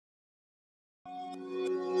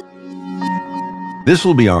This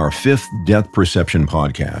will be our fifth Death Perception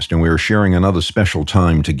podcast, and we are sharing another special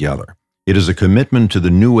time together. It is a commitment to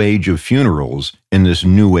the new age of funerals in this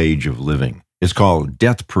new age of living. It's called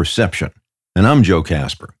Death Perception, and I'm Joe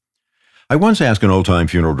Casper. I once asked an old-time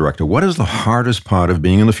funeral director, what is the hardest part of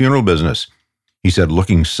being in the funeral business? He said,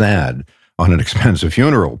 looking sad on an expensive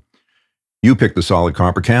funeral. You picked the solid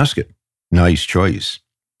copper casket. Nice choice.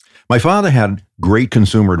 My father had great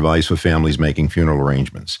consumer advice for families making funeral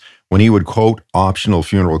arrangements. When he would quote optional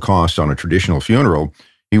funeral costs on a traditional funeral,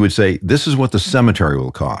 he would say, this is what the cemetery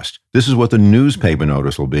will cost, this is what the newspaper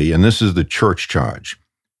notice will be, and this is the church charge.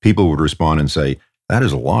 People would respond and say, that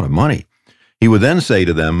is a lot of money. He would then say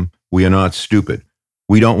to them, we are not stupid.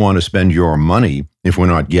 We don't want to spend your money if we're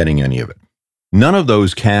not getting any of it. None of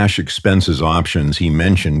those cash expenses options he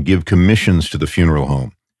mentioned give commissions to the funeral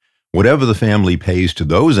home. Whatever the family pays to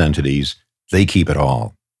those entities, they keep it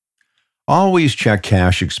all. Always check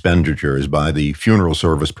cash expenditures by the funeral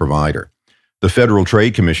service provider. The Federal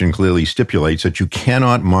Trade Commission clearly stipulates that you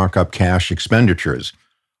cannot mark up cash expenditures,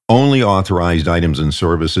 only authorized items and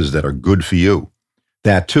services that are good for you.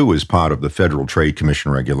 That too is part of the Federal Trade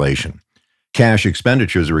Commission regulation. Cash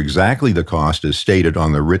expenditures are exactly the cost as stated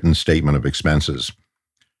on the written statement of expenses.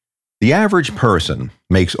 The average person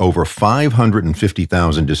makes over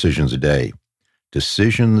 550,000 decisions a day.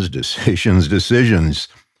 Decisions.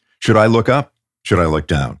 Should I look up? Should I look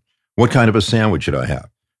down? What kind of a sandwich should I have?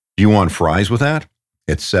 Do you want fries with that?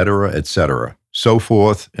 Etc., so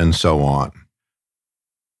forth and so on.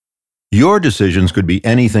 Your decisions could be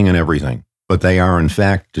anything and everything, but they are in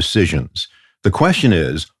fact decisions. The question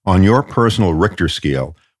is, on your personal Richter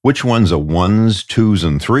scale, which ones are 1s, 2s,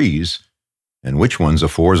 and 3s, and which ones are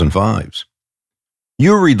 4s and 5s?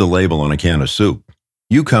 You read the label on a can of soup.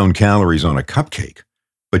 You count calories on a cupcake,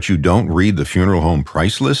 but you don't read the funeral home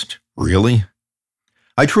price list? Really?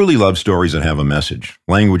 I truly love stories that have a message.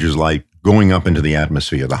 Languages like going up into the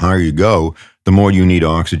atmosphere. The higher you go, the more you need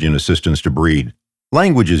oxygen assistance to breathe.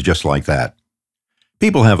 Language is just like that.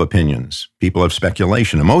 People have opinions. People have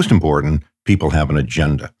speculation. And most important, people have an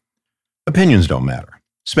agenda. Opinions don't matter.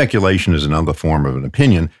 Speculation is another form of an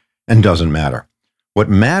opinion and doesn't matter. What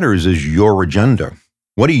matters is your agenda.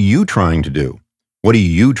 What are you trying to do? What are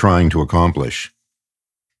you trying to accomplish?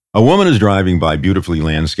 A woman is driving by beautifully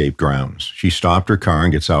landscaped grounds. She stopped her car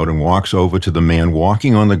and gets out and walks over to the man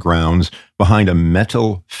walking on the grounds behind a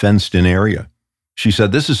metal fenced-in area. She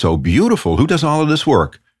said, this is so beautiful. Who does all of this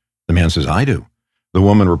work? The man says, I do. The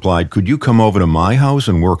woman replied, could you come over to my house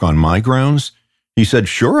and work on my grounds? He said,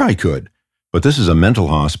 sure I could, but this is a mental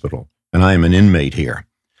hospital and I am an inmate here.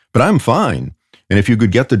 But I'm fine, and if you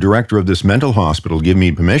could get the director of this mental hospital to give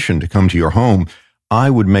me permission to come to your home, I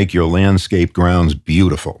would make your landscape grounds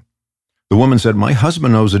beautiful. The woman said, my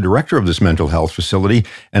husband knows the director of this mental health facility,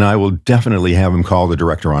 and I will definitely have him call the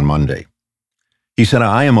director on Monday. He said,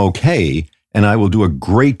 I am okay, and I will do a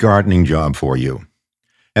great gardening job for you.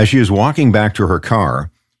 As she is walking back to her car,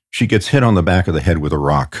 she gets hit on the back of the head with a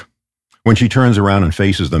rock. When she turns around and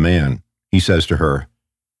faces the man, he says to her,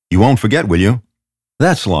 you won't forget, will you?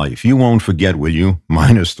 That's life. You won't forget, will you?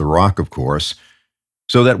 Minus the rock, of course.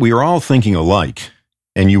 So that we are all thinking alike,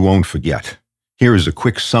 and you won't forget. Here is a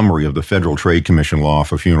quick summary of the Federal Trade Commission law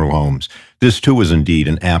for funeral homes. This too is indeed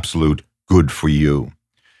an absolute good for you.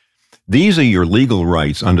 These are your legal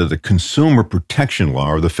rights under the Consumer Protection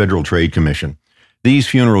Law of the Federal Trade Commission. These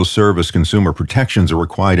funeral service consumer protections are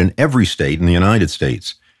required in every state in the United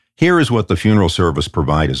States. Here is what the funeral service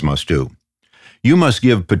providers must do. You must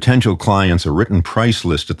give potential clients a written price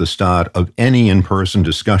list at the start of any in-person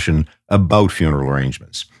discussion about funeral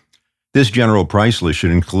arrangements. This general price list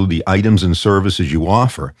should include the items and services you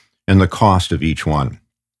offer and the cost of each one.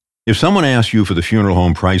 If someone asks you for the funeral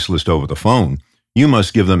home price list over the phone, you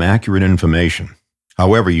must give them accurate information.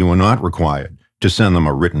 However, you are not required to send them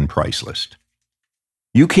a written price list.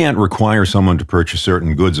 You can't require someone to purchase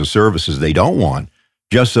certain goods or services they don't want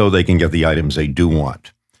just so they can get the items they do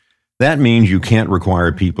want. That means you can't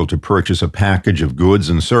require people to purchase a package of goods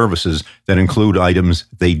and services that include items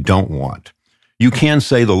they don't want. You can't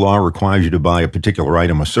say the law requires you to buy a particular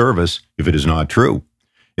item or service if it is not true.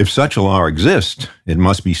 If such a law exists, it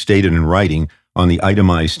must be stated in writing on the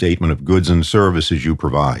itemized statement of goods and services you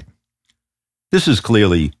provide. This is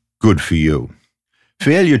clearly good for you.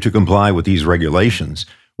 Failure to comply with these regulations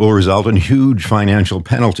will result in huge financial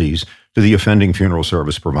penalties to the offending funeral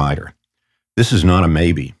service provider. This is not a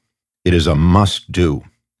maybe. It is a must-do.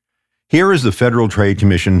 Here is the Federal Trade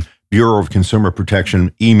Commission Bureau of Consumer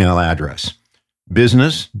Protection email address,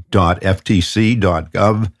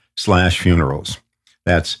 business.ftc.gov/funerals.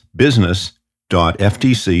 That's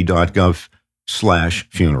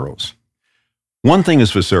business.ftc.gov/funerals. One thing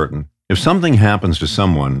is for certain, if something happens to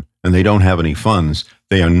someone and they don't have any funds,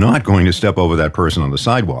 they are not going to step over that person on the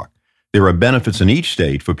sidewalk. There are benefits in each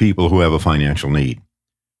state for people who have a financial need.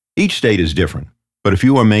 Each state is different, but if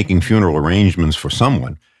you are making funeral arrangements for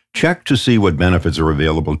someone, check to see what benefits are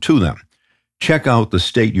available to them. Check out the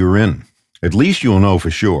state you're in. At least you'll know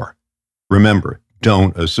for sure. Remember,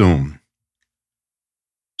 don't assume.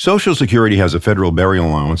 Social Security has a federal burial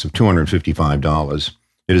allowance of $255.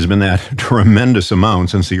 It has been that tremendous amount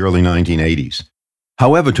since the early 1980s.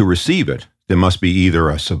 However, to receive it, there must be either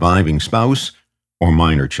a surviving spouse or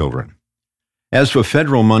minor children. As for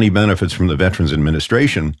federal money benefits from the Veterans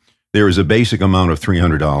Administration, there is a basic amount of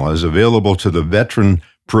 $300 available to the veteran,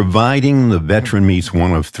 providing the veteran meets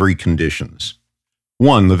one of three conditions.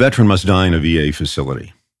 1, the veteran must die in a VA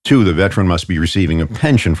facility. 2, the veteran must be receiving a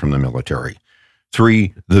pension from the military.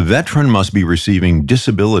 3, the veteran must be receiving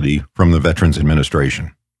disability from the Veterans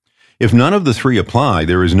Administration. If none of the three apply,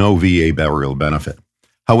 there is no VA burial benefit.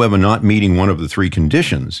 However, not meeting one of the three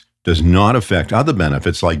conditions does not affect other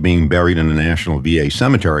benefits like being buried in a national VA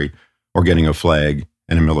cemetery or getting a flag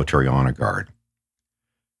and a military honor guard.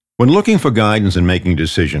 When looking for guidance and making a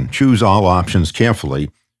decision, choose all options carefully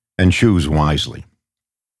and choose wisely.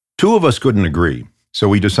 2 of us couldn't agree, so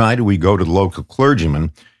we decided we'd go to the local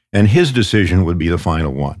clergyman and his decision would be the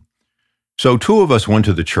final one. So 2 of us went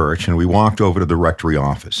to the church and we walked over to the rectory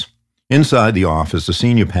office. Inside the office, the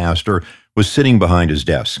senior pastor was sitting behind his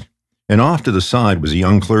desk, and off to the side was a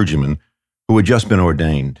young clergyman who had just been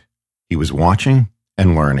ordained. He was watching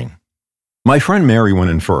and learning. My friend Mary went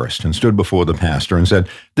in first and stood before the pastor and said,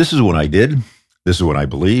 "This is what I did, this is what I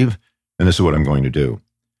believe, and this is what I'm going to do."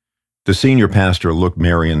 The senior pastor looked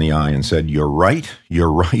Mary in the eye and said, you're right,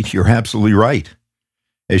 you're absolutely right."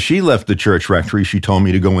 As she left the church rectory, she told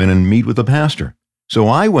me to go in and meet with the pastor. So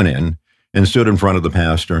I went in and stood in front of the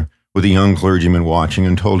pastor with a young clergyman watching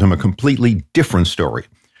and told him a completely different story.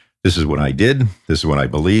 This is what I did, this is what I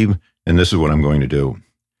believe, and this is what I'm going to do.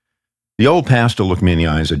 The old pastor looked me in the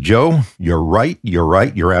eye and said, "Joe, you're right,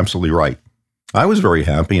 you're absolutely right." I was very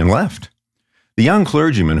happy and left. The young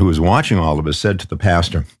clergyman who was watching all of us said to the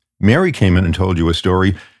pastor, "Mary came in and told you a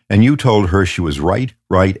story, and you told her she was right,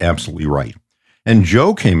 absolutely right. And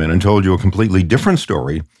Joe came in and told you a completely different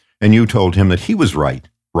story, and you told him that he was right,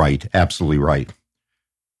 absolutely right."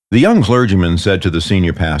 The young clergyman said to the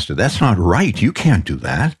senior pastor, "That's not right. You can't do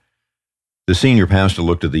that." The senior pastor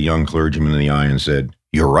looked at the young clergyman in the eye and said,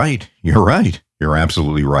 you're right, you're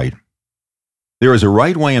absolutely right. There is a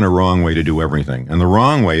right way and a wrong way to do everything, and the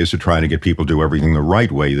wrong way is to try to get people to do everything the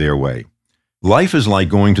right way, their way. Life is like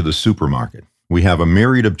going to the supermarket. We have a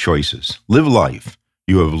myriad of choices. Live life.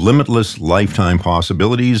 You have limitless lifetime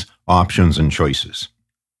possibilities, options, and choices.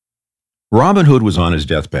 Robin Hood was on his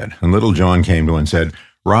deathbed, and Little John came to him and said,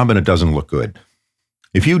 "Robin, it doesn't look good.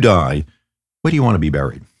 If you die, where do you want to be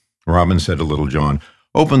buried?" Robin said to Little John,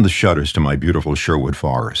 "Open the shutters to my beautiful Sherwood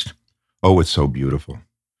Forest." "Oh, it's so beautiful."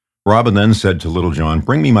 Robin then said to Little John,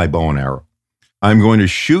 "Bring me my bow and arrow. I'm going to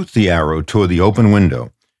shoot the arrow toward the open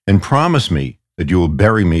window, and promise me that you will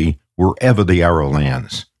bury me wherever the arrow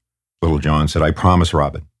lands." Little John said, "I promise,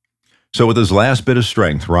 Robin." So with his last bit of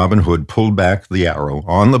strength, Robin Hood pulled back the arrow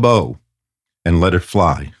on the bow and let it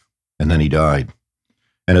fly, and then he died.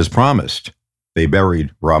 And as promised, they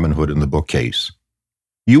buried Robin Hood in the bookcase.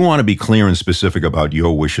 You want to be clear and specific about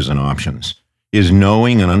your wishes and options. Is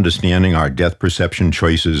knowing and understanding our death perception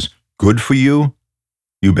choices good for you?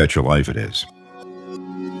 You bet your life it is.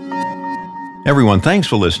 Everyone, thanks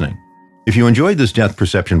for listening. If you enjoyed this Death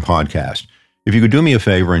Perception podcast, if you could do me a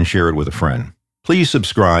favor and share it with a friend, please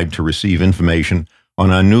subscribe to receive information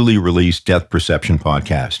on our newly released Death Perception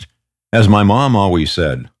podcast. As my mom always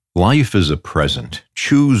said, life is a present.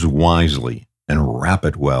 Choose wisely and wrap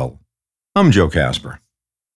it well. I'm Joe Casper.